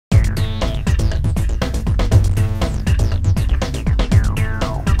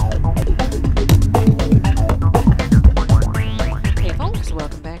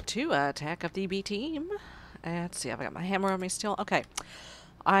to Attack of the B Team. Let's see, I've got my hammer on me still. Okay.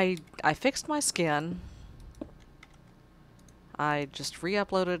 I fixed my skin. I just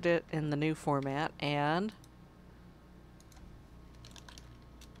re-uploaded it in the new format, and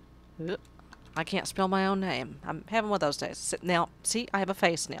I can't spell my own name. I'm having one of those days. Now, see, I have a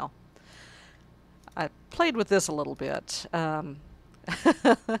face now. I played with this a little bit.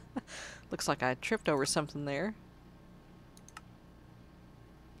 Looks like I tripped over something there.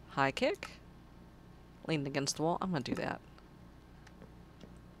 High kick. Leaned against the wall. I'm going to do that.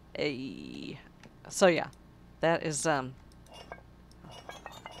 So yeah, that is,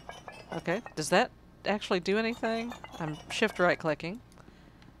 okay. Does that actually do anything? I'm shift right clicking.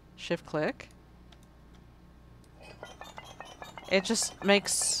 Shift click. It just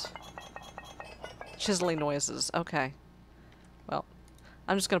makes chiseling noises. Okay. Well,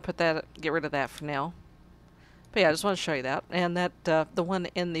 I'm just going to put that, get rid of that for now. But yeah, I just want to show you that. And that, the one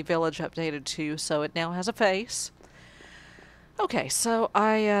in the village updated too, so it now has a face. Okay, so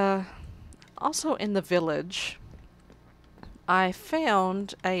I, also in the village, I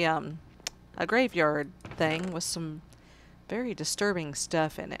found a graveyard thing with some very disturbing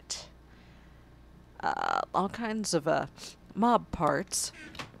stuff in it. All kinds of, mob parts.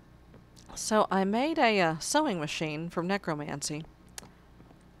 So I made a, sewing machine from necromancy.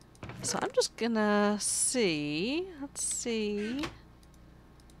 So I'm just gonna see. Let's see.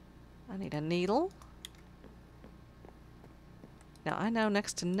 I need a needle. Now I know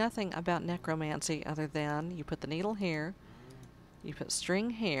next to nothing about necromancy other than you put the needle here, you put string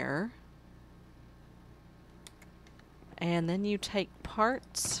here, and then you take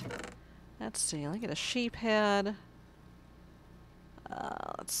parts. Let's see, let me get a sheep head.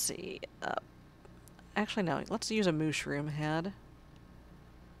 Let's see. Actually, no, let's use a mushroom head.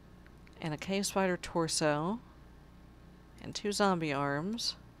 And a cave spider torso. And 2 zombie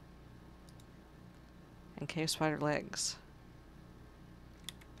arms. And cave spider legs.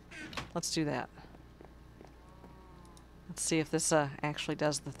 Let's do that. Let's see if this actually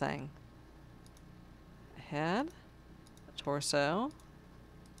does the thing. Head. Torso.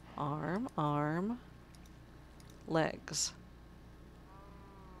 Arm. Legs.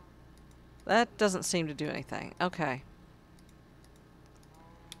 That doesn't seem to do anything. Okay.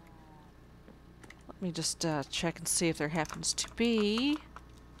 Let me just check and see if there happens to be...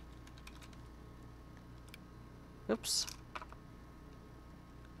 Oops.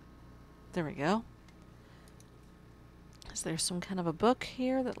 There we go. Is there some kind of a book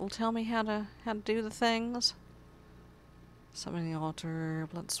here that will tell me how to do the things? Summoning altar,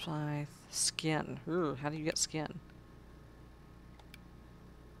 blood scythe, skin. Ooh, how do you get skin?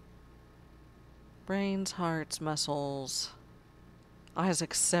 Brains, hearts, muscles.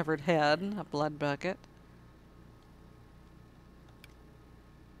 Isaac's severed head, a blood bucket.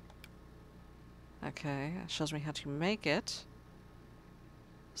 Okay, that shows me how to make it.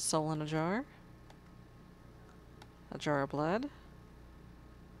 Soul in a jar. A jar of blood.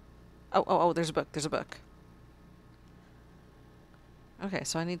 Oh, there's a book. Okay,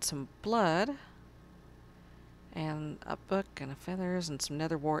 so I need some blood. And a book and a feathers and some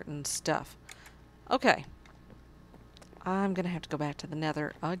Nether Wart and stuff. Okay. I'm gonna have to go back to the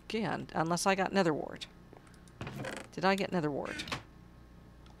Nether again, unless I got Nether Wart. Did I get Nether Wart?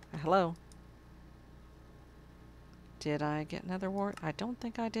 Hello? Did I get Nether Wart? I don't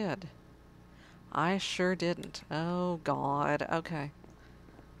think I did. I sure didn't. Oh god. Okay.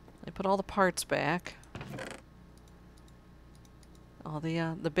 They put all the parts back. All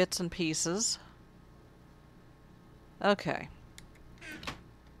the bits and pieces. Okay.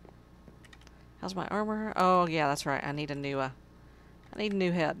 How's my armor? Oh yeah, that's right. I need a new head.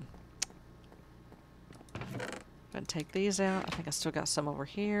 Gonna take these out. I think I still got some over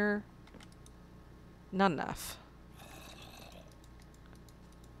here. Not enough.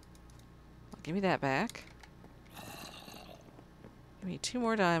 Give me that back. Give me 2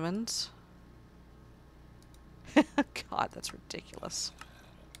 more diamonds. God, that's ridiculous.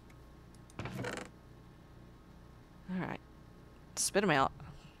 Alright. Spit them out.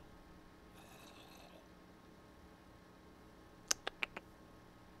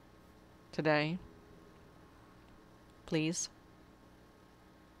 Today. Please.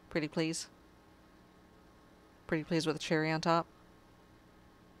 Pretty please. Pretty please with a cherry on top.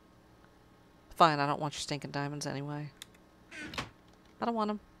 Fine, I don't want your stinking diamonds anyway. I don't want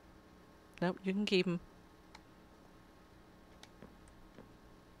them. Nope, you can keep them.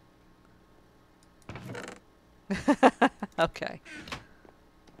 Okay.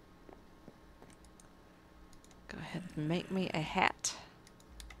 Go ahead and make me a hat.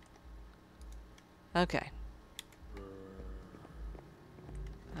 Okay.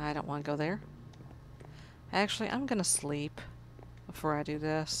 I don't want to go there. Actually, I'm gonna sleep before I do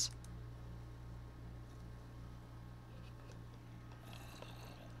this.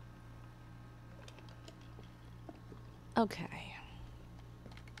 Okay.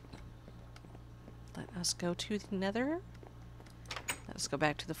 Let us go to the Nether. Let us go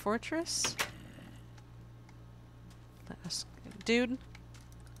back to the fortress. Let us... Dude,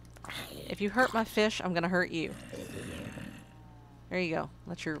 if you hurt my fish, I'm gonna hurt you. There you go.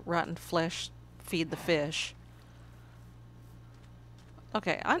 Let your rotten flesh feed the fish.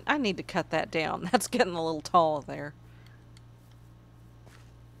 Okay, I need to cut that down. That's getting a little tall there.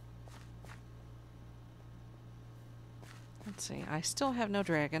 Let's see. I still have no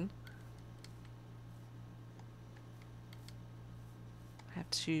dragon. I have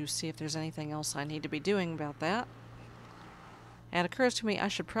to see if there's anything else I need to be doing about that. And it occurs to me I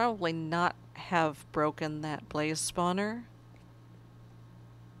should probably not have broken that blaze spawner.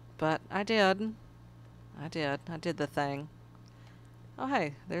 But I did. I did the thing. Oh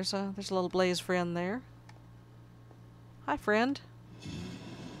hey, there's a little blaze friend there. Hi friend.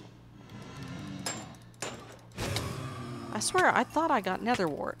 I swear I thought I got Nether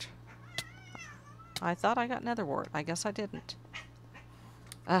Wart. I thought I got Nether Wart. I guess I didn't.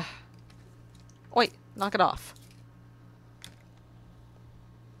 Wait, knock it off.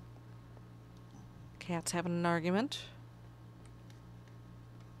 Cat's having an argument.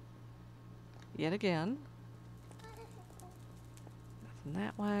 Yet again. Nothing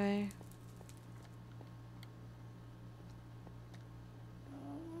that way.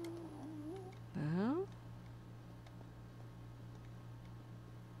 No.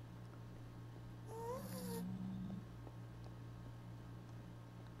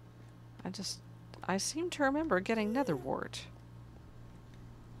 I seem to remember getting Nether Wart.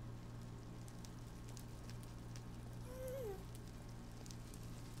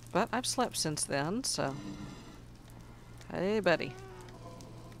 But I've slept since then, so... Hey, buddy.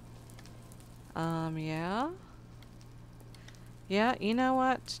 Yeah? Yeah, you know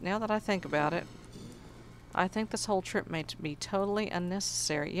what? Now that I think about it, I think this whole trip may be totally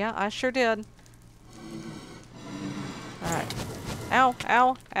unnecessary. Yeah, I sure did. Alright. Ow,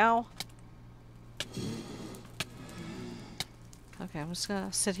 ow, ow. Okay, I'm just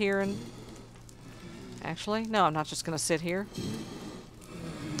gonna sit here and... Actually, no, I'm not just gonna sit here.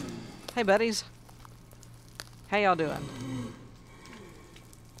 Hey, buddies. How y'all doing?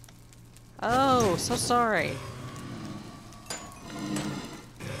 Oh, so sorry.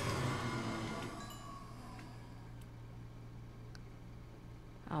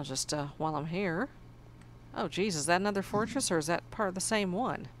 I'll just, while I'm here... Oh, geez, is that another fortress, or is that part of the same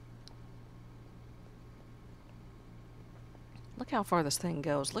one? Look how far this thing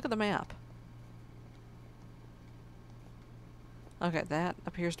goes. Look at the map. Okay, that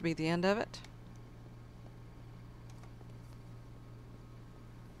appears to be the end of it.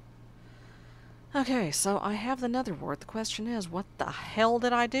 Okay, so I have the Nether Wart. The question is, what the hell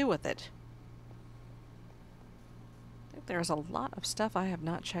did I do with it? I think there's a lot of stuff I have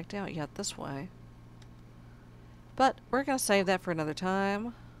not checked out yet this way. But we're going to save that for another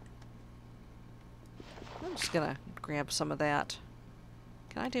time. I'm just going to grab some of that.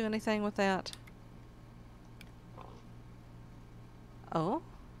 Can I do anything with that? Oh?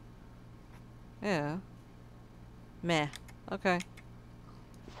 Yeah. Meh. Okay.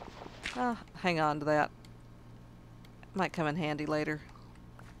 Hang on to that. Might come in handy later.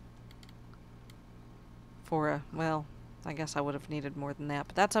 For well, I guess I would have needed more than that,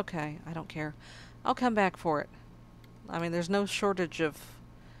 but that's okay. I don't care. I'll come back for it. I mean, there's no shortage of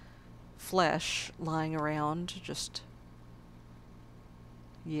flesh lying around, just...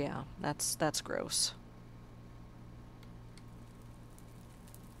 Yeah, that's gross.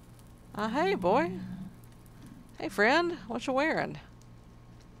 Hey, boy. Hey, friend. What you wearing?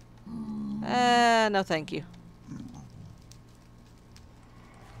 No thank you.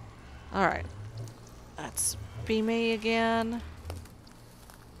 Alright. Let's be me again.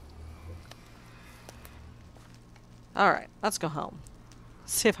 Alright, let's go home.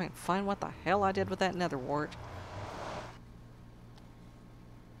 See if I can find what the hell I did with that Nether Wart.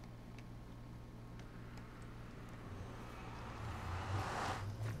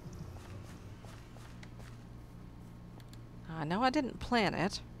 I know I didn't plan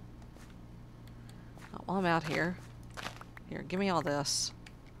it. While I'm out here. Here, give me all this.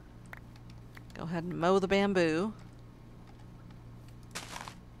 Go ahead and mow the bamboo.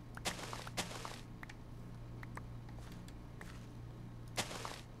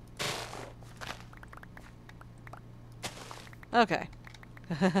 Okay.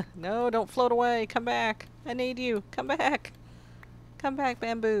 No, don't float away. Come back. I need you. Come back. Come back,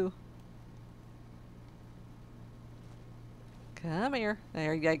 bamboo. Come here.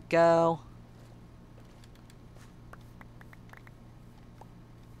 There you go.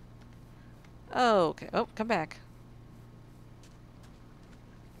 Okay. Oh, come back.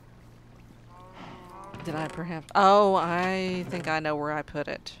 Did I perhaps... Oh, I think I know where I put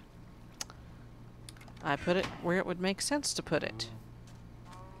it. I put it where it would make sense to put it.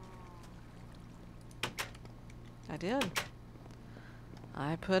 I did.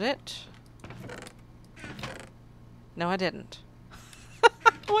 I put it... No, I didn't.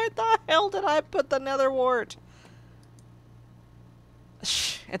 Where the hell did I put the Nether Wart?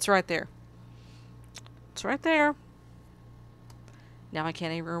 Shh, it's right there. It's right there. Now I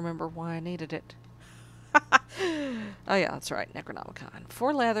can't even remember why I needed it. Oh yeah, that's right, Necronomicon.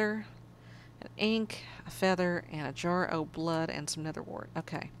 4 leather, an ink, a feather, and a jar of blood, and some Nether Wart.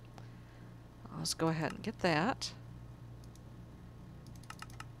 Okay. Let's go ahead and get that.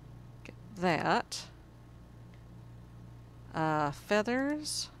 Get that.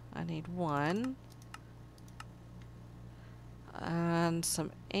 Feathers. I need 1. And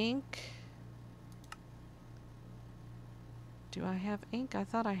some ink. Do I have ink? I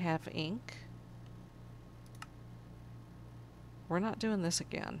thought I have ink. We're not doing this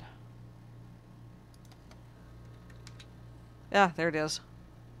again. Yeah, there it is.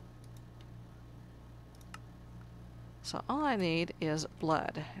 So all I need is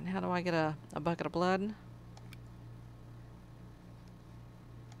blood. And how do I get a bucket of blood?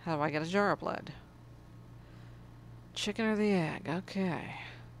 How do I get a jar of blood? Chicken or the egg? Okay.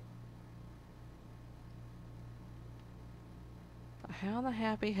 How in the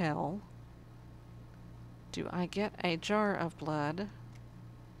happy hell do I get a jar of blood?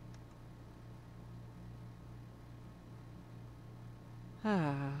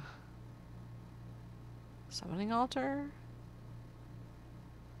 Summoning altar?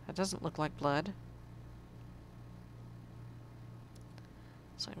 That doesn't look like blood.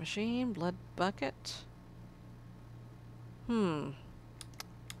 Slime machine, blood bucket. Let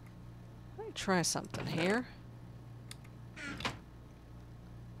me try something here.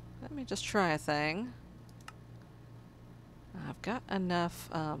 Let me just try a thing. I've got enough,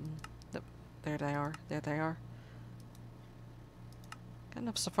 there they are, there they are. Got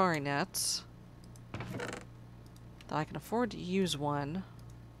enough safari nets that I can afford to use one.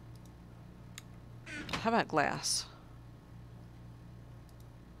 How about glass?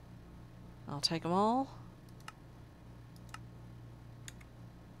 I'll take them all.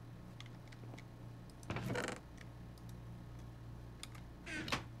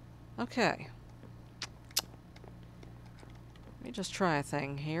 Okay. Let me just try a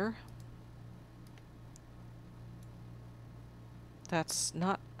thing here. That's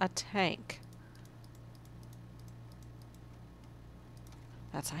not a tank.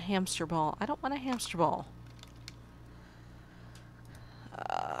 That's a hamster ball. I don't want a hamster ball.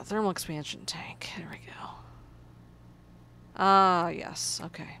 Thermal expansion tank. There we go. Ah, yes.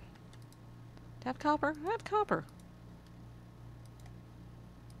 Okay. Do I have copper? I have copper.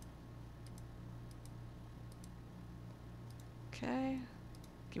 Okay.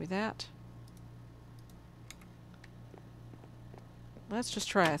 Give me that. Let's just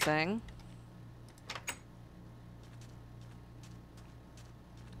try a thing.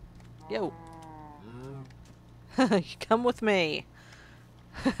 Yo. You come with me.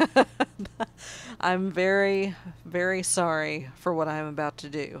 I'm very, very sorry for what I'm about to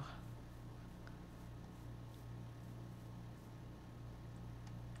do.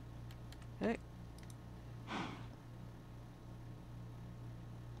 Hey.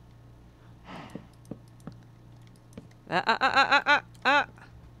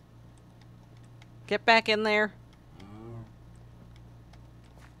 Get back in there.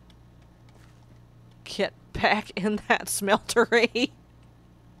 Get back in that smeltery.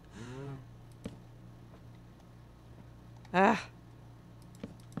 Get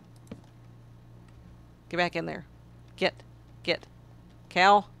back in there. Get.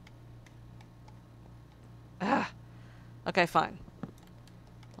 Cal. Okay, fine.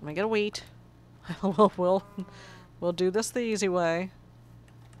 Let me get a wheat. We'll do this the easy way.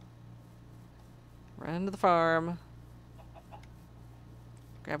 Run into the farm.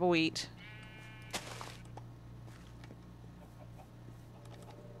 Grab a wheat.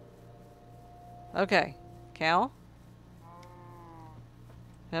 Okay. Cal?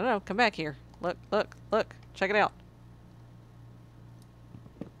 No, come back here. Look. Check it out.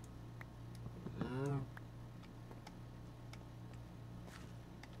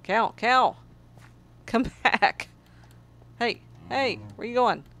 Cal! Come back! Hey, where you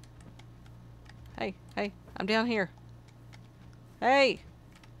going? Hey, I'm down here. Hey!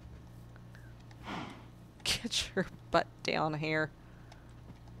 Get your butt down here.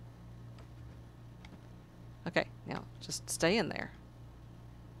 Okay, now just stay in there.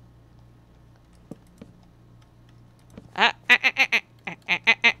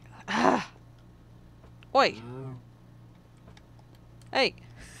 Oi! Hey!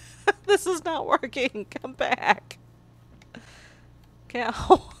 This is not working! Come back!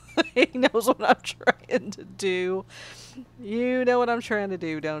 Cow! He knows what I'm trying to do. You know what I'm trying to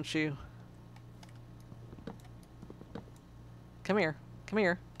do, don't you? Come here. Come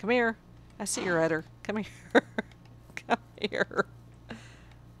here. Come here. I see your udder. Come here. Come here.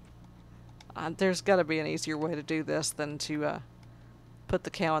 There's got to be an easier way to do this than to put the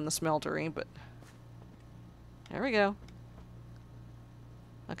cow in the smeltery, but there we go.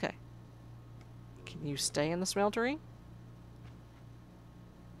 Okay. Can you stay in the smeltery?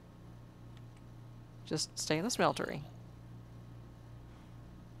 Just stay in the smeltery.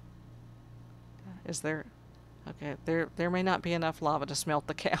 Is there... Okay, there may not be enough lava to smelt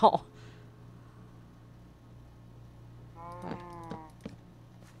the cow.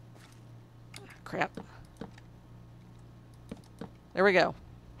 Crap. There we go.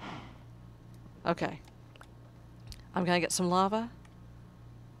 Okay. I'm gonna get some lava.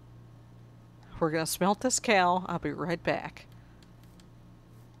 We're gonna smelt this cow. I'll be right back.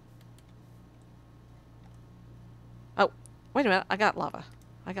 Oh, wait a minute. I got lava.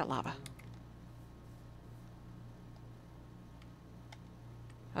 I got lava.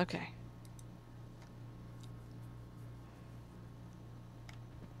 Okay.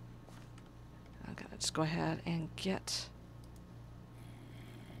 I'm gonna just go ahead and get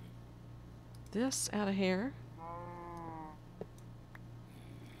this out of here.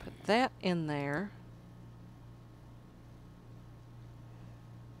 Put that in there.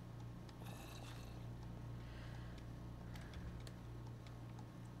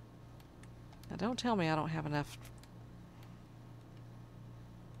 Now don't tell me I don't have enough.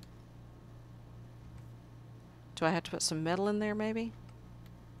 Do I have to put some metal in there, maybe?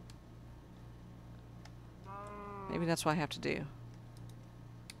 Maybe that's what I have to do.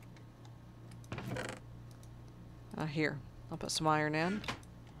 Here. I'll put some iron in.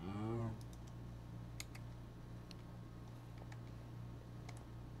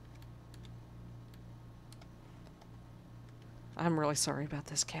 I'm really sorry about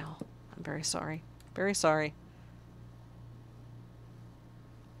this cow. I'm very sorry. Very sorry.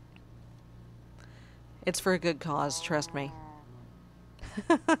 It's for a good cause, trust me.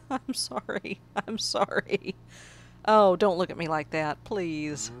 I'm sorry. I'm sorry. Oh, don't look at me like that,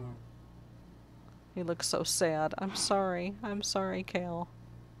 please. You look so sad. I'm sorry. I'm sorry, Cal.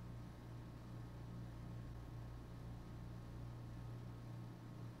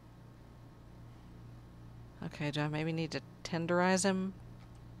 Okay, do I maybe need to tenderize him?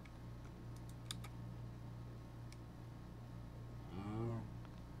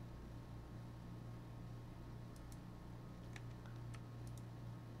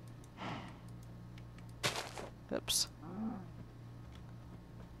 Oops.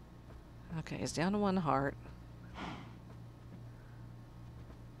 Okay, he's down to 1 heart.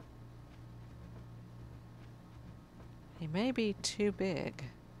 He may be too big.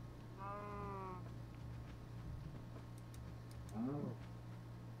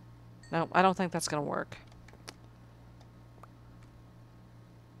 No, I don't think that's gonna work.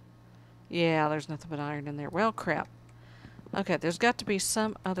 Yeah, there's nothing but iron in there. Well, crap. Okay, there's got to be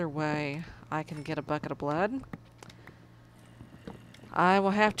some other way I can get a bucket of blood. I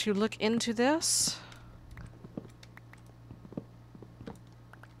will have to look into this.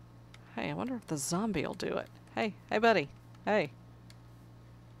 Hey, I wonder if the zombie will do it. Hey, hey buddy. Hey.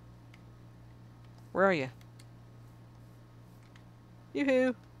 Where are you?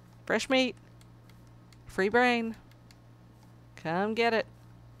 Yoo-hoo. Fresh meat. Free brain. Come get it.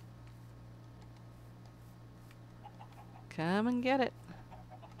 Come and get it.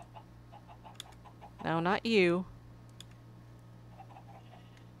 No, not you.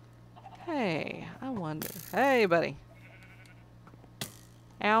 Hey, I wonder. Hey, buddy.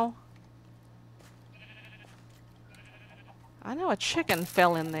 Ow. I know a chicken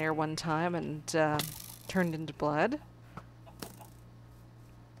fell in there one time and turned into blood.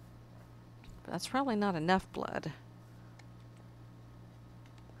 But that's probably not enough blood.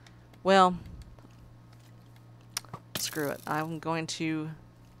 Well, screw it. I'm going to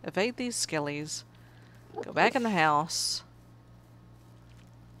evade these skellies, go back in the house,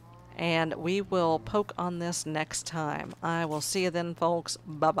 and we will poke on this next time. I will see you then, folks.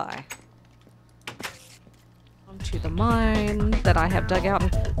 Bye-bye. To the mine that I have dug out.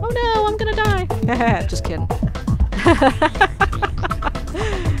 And, oh no, I'm gonna die. Just kidding.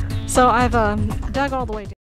 So I've dug all the way down.